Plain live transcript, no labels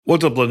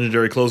What's up,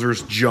 Legendary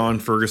Closers? John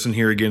Ferguson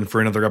here again for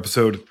another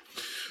episode.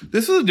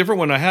 This is a different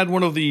one. I had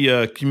one of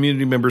the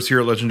community members here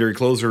at Legendary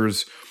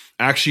Closers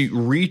actually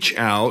reach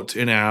out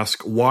and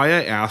ask why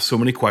I ask so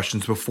many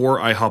questions before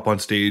I hop on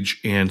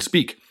stage and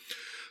speak.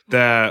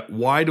 That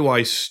why do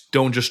I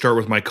don't just start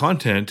with my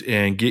content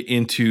and get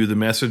into the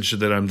message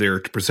that I'm there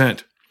to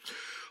present?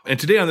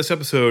 And today on this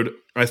episode,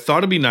 I thought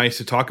it'd be nice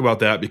to talk about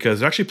that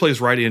because it actually plays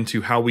right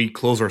into how we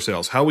close our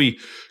sales, how we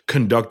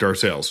conduct our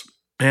sales.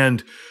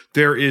 And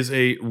there is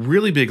a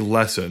really big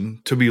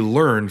lesson to be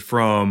learned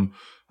from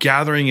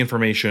gathering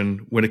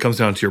information when it comes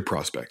down to your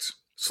prospects.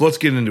 So let's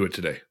get into it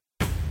today.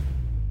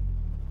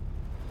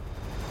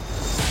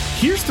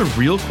 Here's the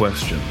real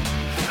question.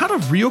 How do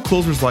real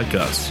closers like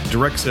us,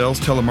 direct sales,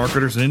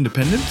 telemarketers, and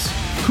independents,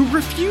 who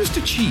refuse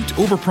to cheat,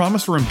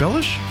 overpromise, or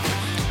embellish,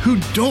 who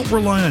don't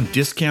rely on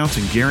discounts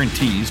and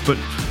guarantees, but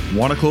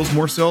want to close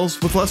more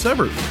sales with less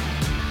effort,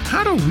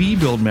 how do we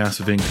build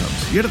massive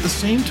incomes, yet at the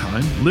same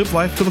time live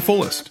life to the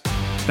fullest?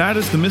 That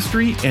is the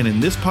mystery, and in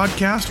this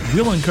podcast,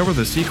 we'll uncover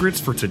the secrets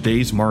for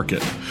today's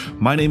market.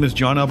 My name is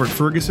John Albert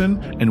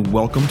Ferguson, and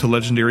welcome to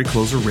Legendary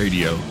Closer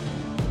Radio.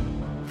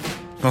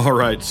 All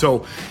right,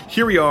 so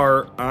here we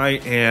are.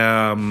 I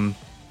am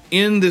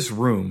in this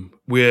room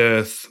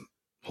with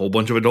a whole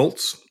bunch of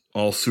adults,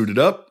 all suited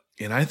up,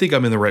 and I think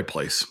I'm in the right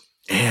place.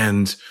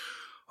 And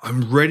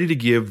I'm ready to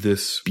give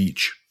this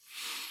speech.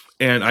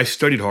 And I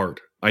studied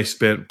hard. I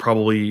spent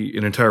probably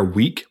an entire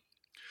week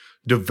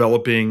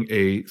developing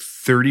a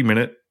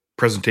 30-minute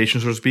presentation,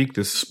 so to speak,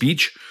 this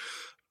speech.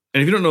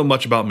 And if you don't know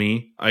much about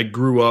me, I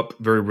grew up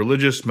very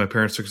religious. My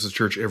parents took us to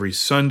church every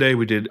Sunday.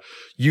 We did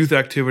youth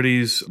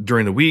activities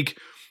during the week.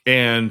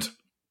 And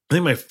I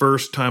think my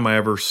first time I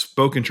ever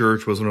spoke in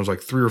church was when I was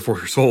like 3 or 4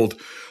 years old,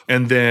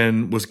 and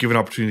then was given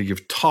an opportunity to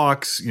give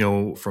talks,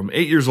 from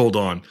 8 years old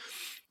on.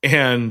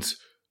 And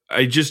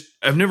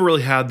I've never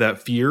really had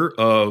that fear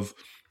of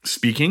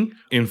speaking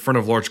in front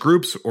of large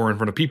groups or in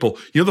front of people.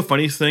 The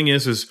funniest thing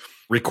is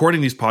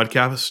recording these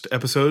podcast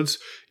episodes.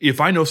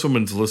 If I know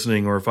someone's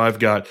listening or if I've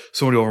got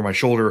somebody over my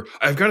shoulder,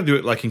 I've got to do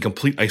it like in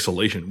complete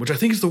isolation, which I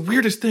think is the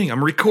weirdest thing.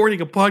 I'm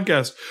recording a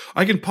podcast.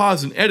 I can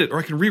pause and edit, or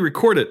I can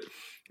re-record it.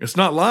 It's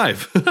not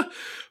live.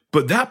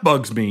 But that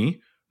bugs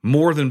me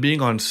more than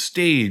being on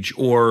stage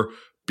or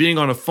being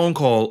on a phone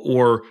call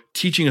or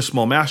teaching a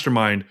small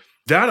mastermind.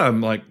 That I'm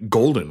like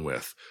golden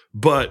with.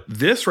 But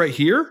this right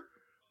here,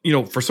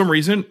 for some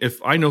reason, if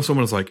I know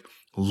someone is like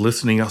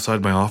listening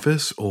outside my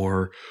office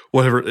or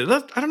whatever,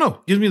 I don't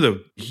know, gives me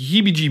the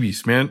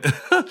heebie-jeebies, man.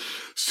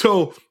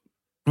 So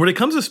when it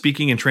comes to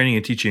speaking and training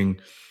and teaching,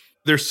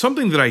 there's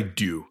something that I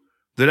do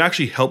that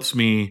actually helps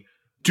me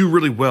do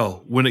really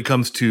well when it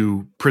comes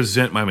to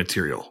present my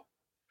material.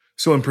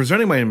 So in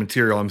presenting my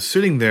material, I'm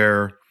sitting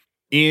there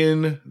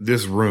in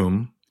this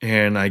room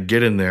and I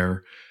get in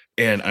there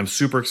and I'm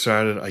super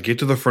excited. I get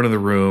to the front of the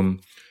room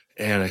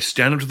and I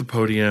stand up to the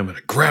podium and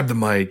I grab the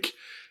mic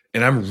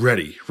and I'm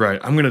ready,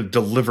 right? I'm going to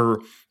deliver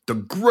the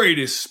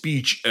greatest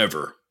speech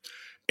ever.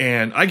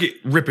 And I get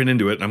ripping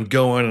into it and I'm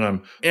going and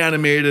I'm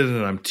animated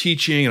and I'm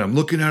teaching and I'm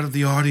looking out at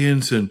the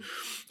audience and,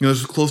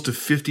 there's close to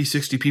 50,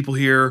 60 people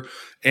here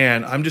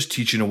and I'm just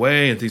teaching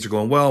away and things are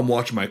going well. I'm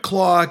watching my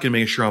clock and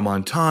making sure I'm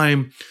on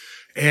time.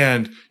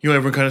 And,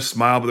 everyone kind of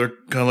smiled, but they're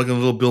kind of looking a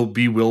little bit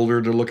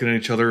bewildered. They're looking at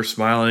each other,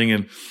 smiling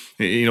and,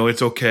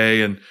 it's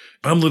okay. And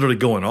I'm literally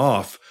going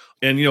off.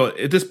 And,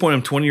 at this point,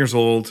 I'm 20 years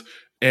old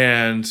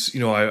and,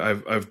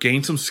 I've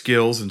gained some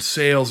skills in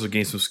sales. I've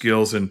gained some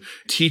skills in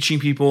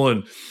teaching people.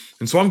 And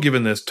so I'm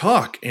giving this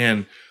talk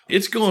and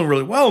it's going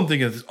really well. I'm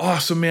thinking, this is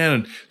awesome, man.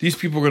 And these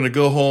people are going to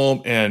go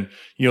home and,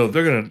 they're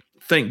going to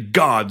thank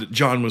God that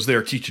John was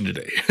there teaching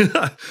today.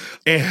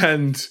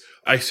 And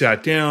I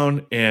sat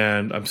down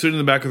and I'm sitting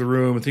in the back of the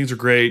room and things are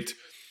great.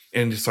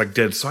 And it's like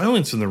dead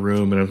silence in the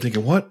room. And I'm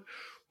thinking,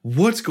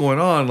 what's going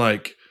on?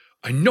 Like,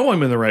 I know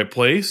I'm in the right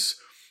place.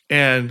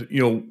 And,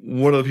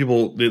 one of the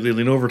people, they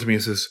lean over to me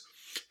and says,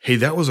 "Hey,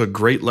 that was a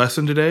great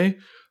lesson today.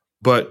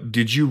 But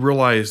did you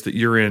realize that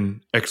you're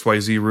in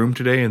XYZ room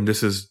today? And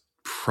this is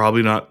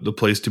probably not the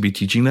place to be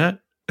teaching that?"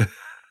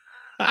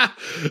 I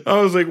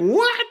was like,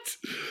 what?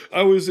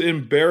 I was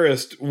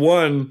embarrassed.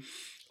 One,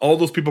 all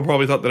those people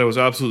probably thought that I was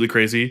absolutely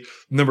crazy.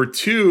 Number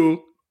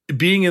two,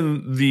 being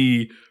in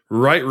the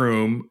right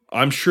room,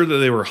 I'm sure that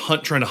they were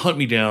trying to hunt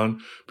me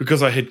down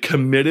because I had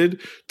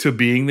committed to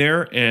being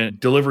there and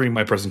delivering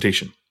my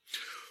presentation.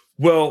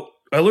 Well,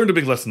 I learned a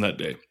big lesson that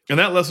day. And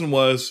that lesson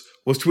was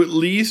to at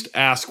least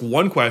ask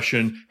one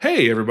question.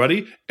 Hey,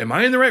 everybody, am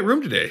I in the right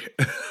room today?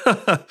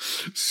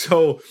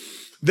 So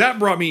that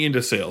brought me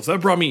into sales.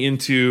 That brought me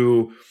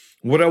into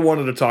what I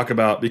wanted to talk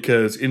about,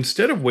 because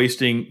instead of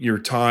wasting your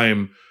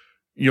time,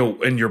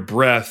 and your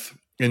breath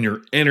and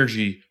your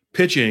energy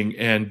pitching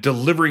and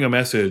delivering a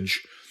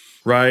message,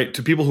 right,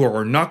 to people who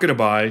are not going to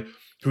buy,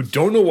 who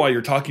don't know why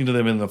you're talking to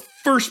them in the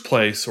first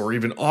place or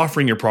even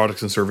offering your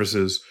products and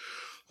services,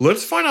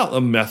 let's find out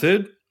a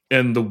method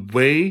and the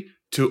way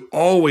to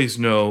always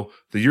know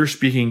that you're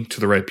speaking to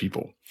the right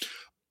people.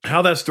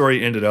 How that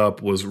story ended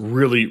up was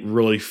really,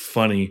 really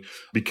funny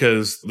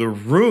because the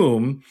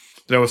room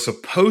that I was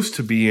supposed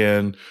to be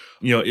in,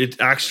 it's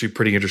actually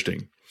pretty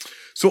interesting.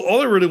 So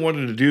all I really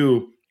wanted to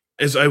do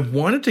is I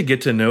wanted to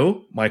get to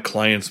know my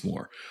clients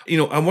more.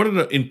 I wanted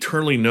to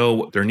internally know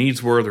what their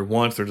needs were, their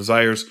wants, their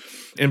desires.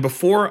 And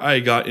before I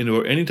got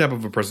into any type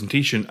of a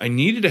presentation, I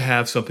needed to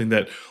have something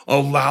that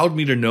allowed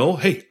me to know,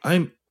 hey,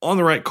 I'm on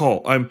the right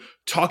call. I'm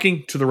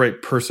talking to the right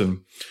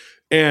person.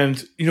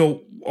 And,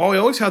 I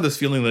always had this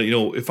feeling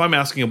that, if I'm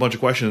asking a bunch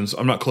of questions,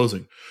 I'm not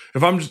closing.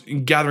 If I'm just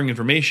gathering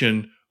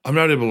information, I'm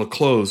not able to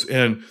close.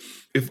 And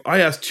if I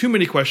ask too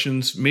many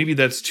questions, maybe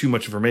that's too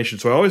much information.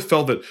 So I always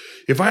felt that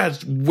if I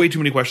had way too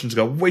many questions,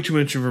 got way too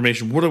much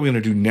information, what are we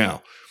going to do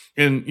now?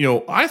 And,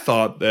 I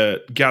thought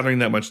that gathering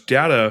that much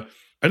data,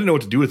 I didn't know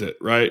what to do with it,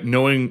 right?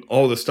 Knowing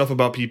all the stuff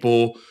about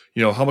people,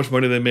 how much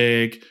money they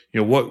make,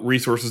 what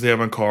resources they have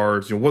on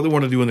cards, what they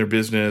want to do in their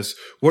business,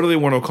 what do they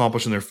want to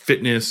accomplish in their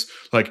fitness.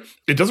 Like,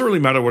 it doesn't really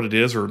matter what it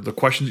is or the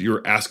questions that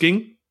you're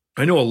asking.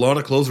 I know a lot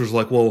of closers are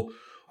like, well,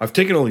 I've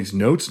taken all these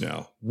notes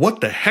now.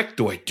 What the heck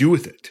do I do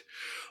with it?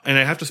 And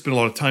I have to spend a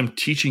lot of time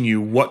teaching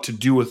you what to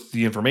do with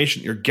the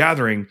information you're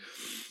gathering.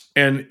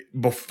 And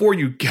before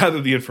you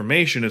gather the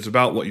information, it's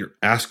about what you're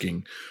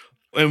asking.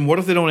 And what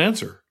if they don't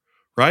answer?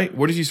 Right?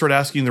 What if you start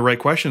asking the right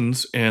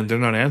questions and they're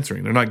not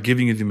answering? They're not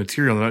giving you the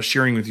material. They're not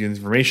sharing with you the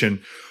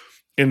information.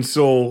 And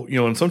so,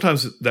 and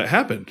sometimes that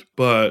happened.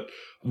 But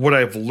what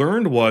I've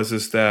learned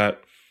is that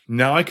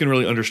now I can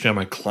really understand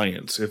my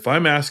clients. If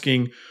I'm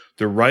asking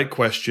the right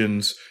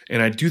questions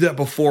and I do that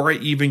before I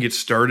even get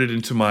started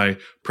into my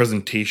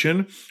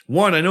presentation,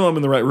 one, I know I'm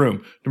in the right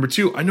room. Number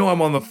two, I know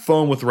I'm on the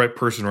phone with the right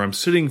person, or I'm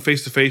sitting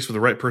face to face with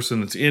the right person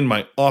that's in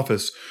my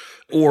office.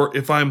 Or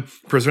if I'm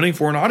presenting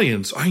for an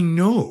audience, I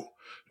know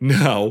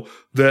now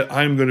that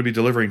I'm going to be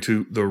delivering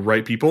to the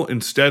right people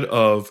instead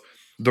of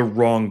the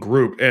wrong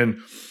group. And,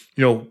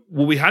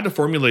 what we had to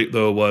formulate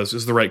though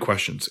is the right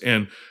questions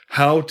and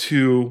how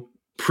to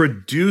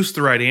produce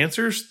the right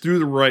answers through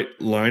the right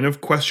line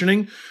of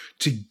questioning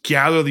to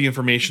gather the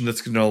information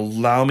that's going to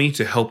allow me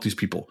to help these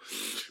people.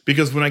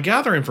 Because when I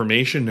gather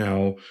information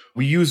now,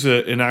 we use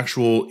an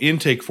actual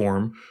intake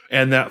form,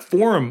 and that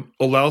form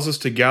allows us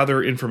to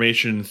gather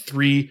information in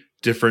 3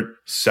 different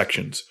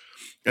sections.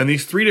 And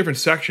these 3 different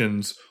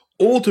sections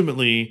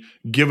ultimately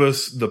give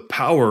us the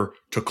power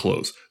to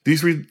close.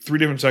 These three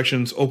different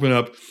sections open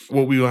up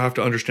what we will have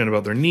to understand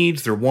about their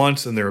needs, their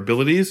wants, and their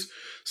abilities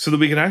so that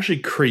we can actually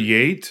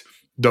create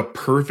the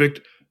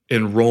perfect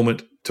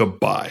enrollment to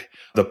buy,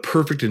 the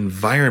perfect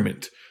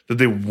environment that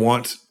they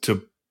want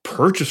to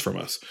purchase from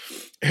us.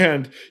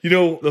 And,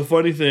 the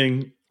funny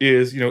thing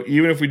is,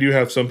 even if we do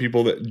have some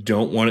people that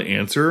don't want to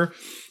answer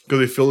because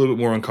they feel a little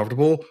bit more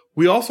uncomfortable,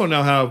 we also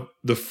now have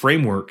the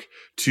framework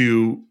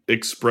to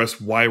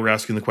express why we're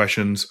asking the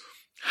questions,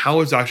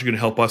 how it's actually going to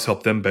help us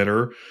help them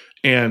better.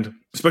 And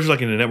especially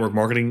like in the network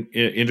marketing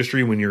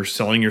industry, when you're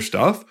selling your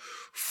stuff,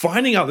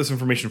 finding out this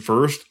information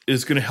first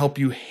is going to help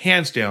you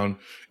hands down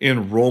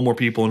enroll more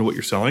people into what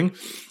you're selling.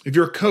 If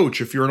you're a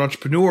coach, if you're an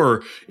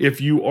entrepreneur,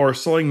 if you are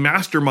selling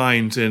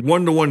masterminds and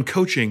one-to-one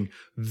coaching,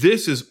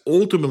 this is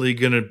ultimately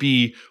going to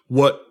be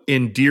what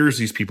endears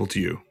these people to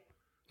you.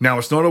 Now,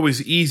 it's not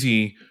always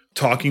easy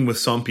talking with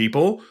some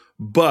people,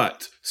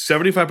 but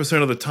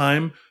 75% of the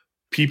time,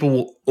 people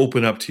will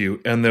open up to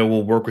you and they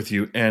will work with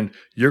you, and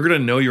you're going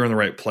to know you're in the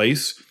right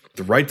place,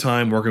 the right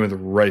time, working with the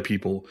right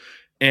people.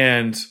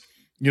 And,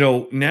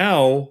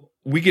 now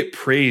we get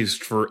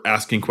praised for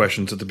asking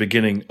questions at the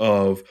beginning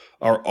of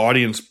our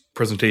audience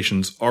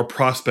presentations, our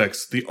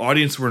prospects, the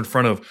audience we're in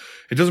front of.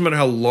 It doesn't matter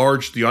how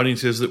large the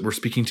audience is that we're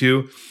speaking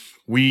to.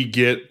 We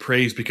get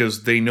praised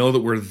because they know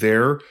that we're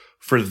there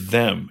for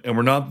them. And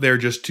we're not there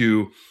just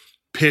to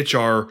pitch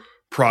our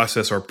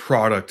process, our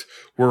product.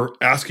 We're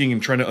asking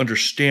and trying to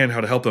understand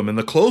how to help them. And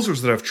the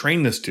closers that I've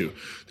trained this to,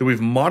 that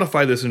we've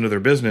modified this into their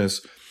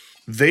business,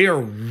 they are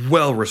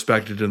well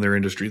respected in their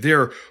industry. They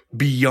are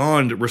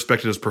beyond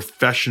respected as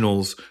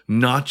professionals,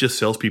 not just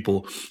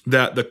salespeople.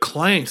 That the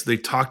clients they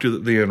talk to,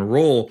 that they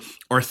enroll,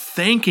 are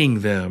thanking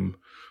them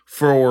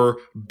for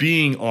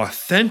being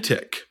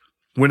authentic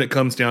when it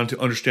comes down to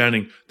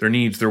understanding their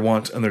needs, their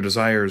wants, and their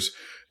desires,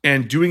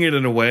 and doing it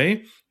in a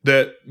way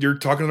that you're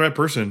talking to the right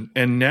person.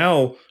 And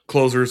now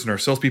closers and our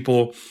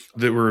salespeople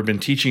that we've been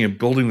teaching and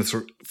building this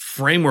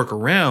framework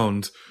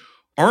around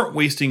aren't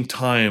wasting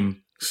time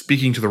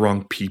speaking to the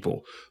wrong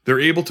people. They're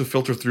able to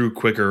filter through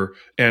quicker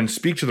and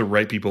speak to the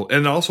right people,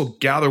 and also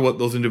gather what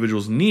those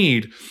individuals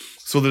need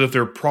so that if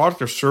their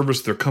product or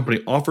service their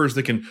company offers,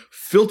 they can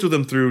filter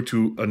them through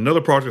to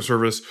another product or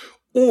service,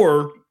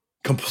 or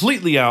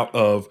completely out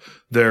of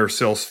their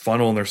sales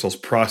funnel and their sales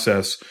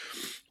process.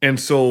 And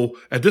so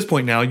at this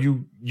point now,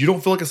 you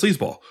don't feel like a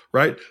sleazeball,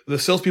 right? The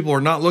salespeople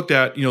are not looked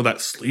at, that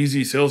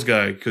sleazy sales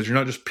guy, because you're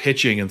not just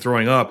pitching and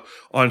throwing up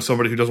on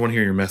somebody who doesn't want to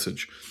hear your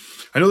message.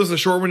 I know this is a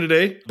short one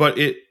today, but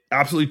it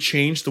absolutely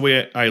changed the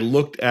way I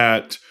looked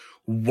at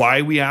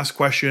why we ask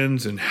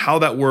questions and how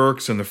that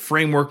works and the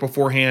framework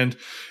beforehand.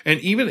 And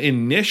even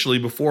initially,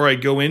 before I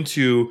go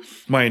into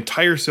my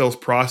entire sales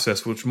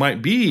process, which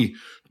might be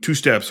 2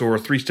 steps or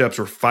 3 steps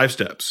or 5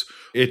 steps,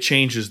 it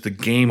changes the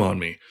game on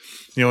me.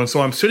 And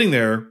so I'm sitting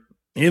there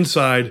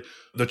inside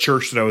the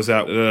church that I was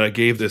at that I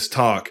gave this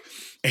talk.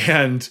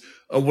 And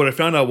what I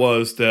found out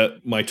was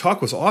that my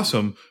talk was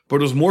awesome, but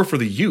it was more for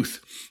the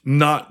youth,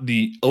 not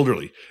the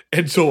elderly.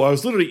 And so I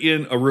was literally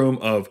in a room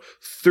of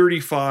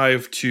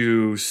 35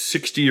 to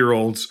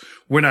 60-year-olds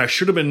when I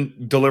should have been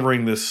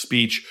delivering this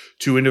speech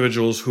to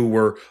individuals who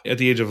were at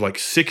the age of like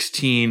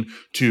 16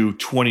 to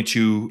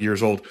 22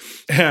 years old.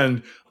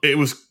 And it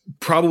was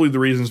probably the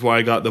reasons why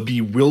I got the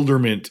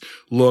bewilderment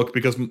look,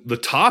 because the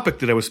topic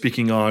that I was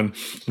speaking on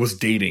was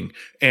dating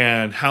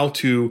and how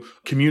to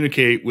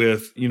communicate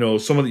with,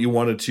 someone that you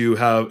wanted to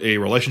have a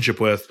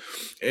relationship with.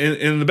 And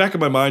in the back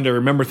of my mind, I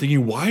remember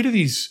thinking, why do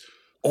these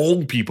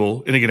old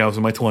people, and again, I was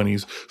in my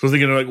 20s, so I was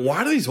thinking, like,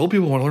 why do these old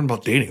people want to learn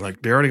about dating?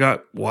 Like, they already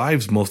got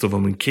wives, most of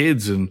them, and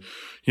kids. And,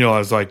 I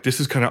was like, this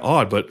is kind of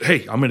odd, but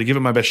hey, I'm going to give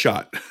it my best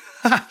shot.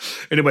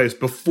 Anyways,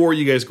 before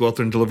you guys go out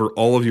there and deliver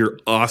all of your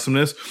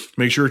awesomeness,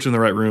 make sure it's in the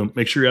right room,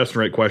 make sure you're asking the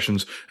right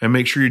questions, and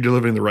make sure you're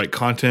delivering the right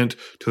content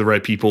to the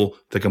right people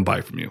that can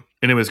buy from you.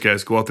 Anyways,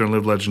 guys, go out there and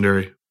live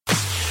legendary.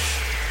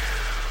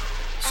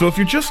 So if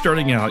you're just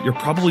starting out, you're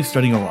probably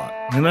studying a lot,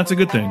 and that's a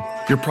good thing.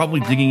 You're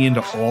probably digging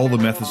into all the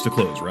methods to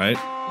close, right?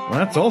 Well,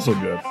 that's also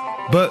good.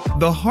 But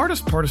the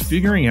hardest part is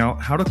figuring out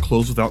how to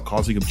close without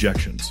causing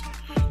objections.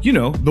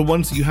 The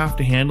ones that you have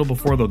to handle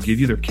before they'll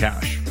give you their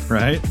cash,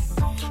 right?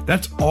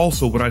 That's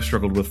also what I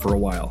struggled with for a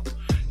while.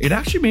 It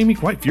actually made me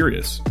quite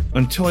furious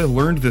until I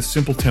learned this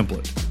simple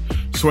template.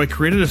 So I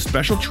created a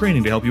special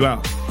training to help you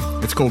out.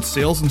 It's called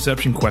Sales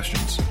Inception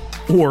Questions,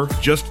 or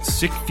just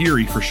Sick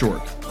Fury for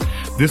short.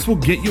 This will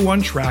get you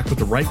on track with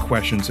the right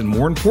questions and,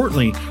 more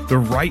importantly, the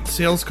right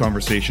sales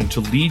conversation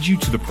to lead you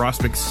to the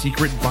prospect's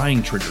secret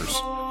buying triggers.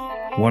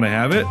 Want to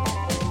have it?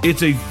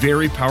 It's a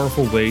very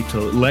powerful way to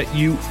let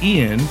you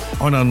in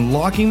on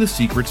unlocking the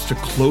secrets to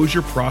close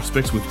your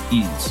prospects with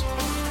ease.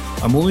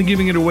 I'm only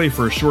giving it away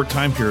for a short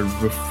time period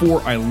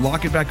before I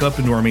lock it back up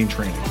into our main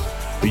training.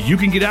 But you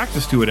can get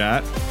access to it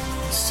at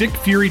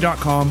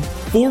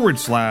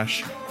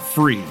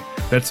sickfury.com/free.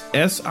 That's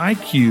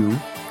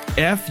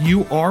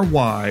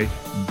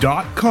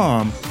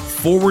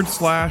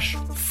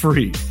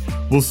sickfury.com/free.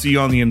 We'll see you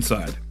on the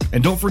inside.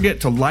 And don't forget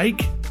to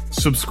like,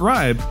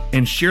 subscribe,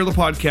 and share the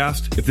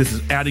podcast if this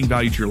is adding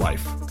value to your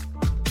life.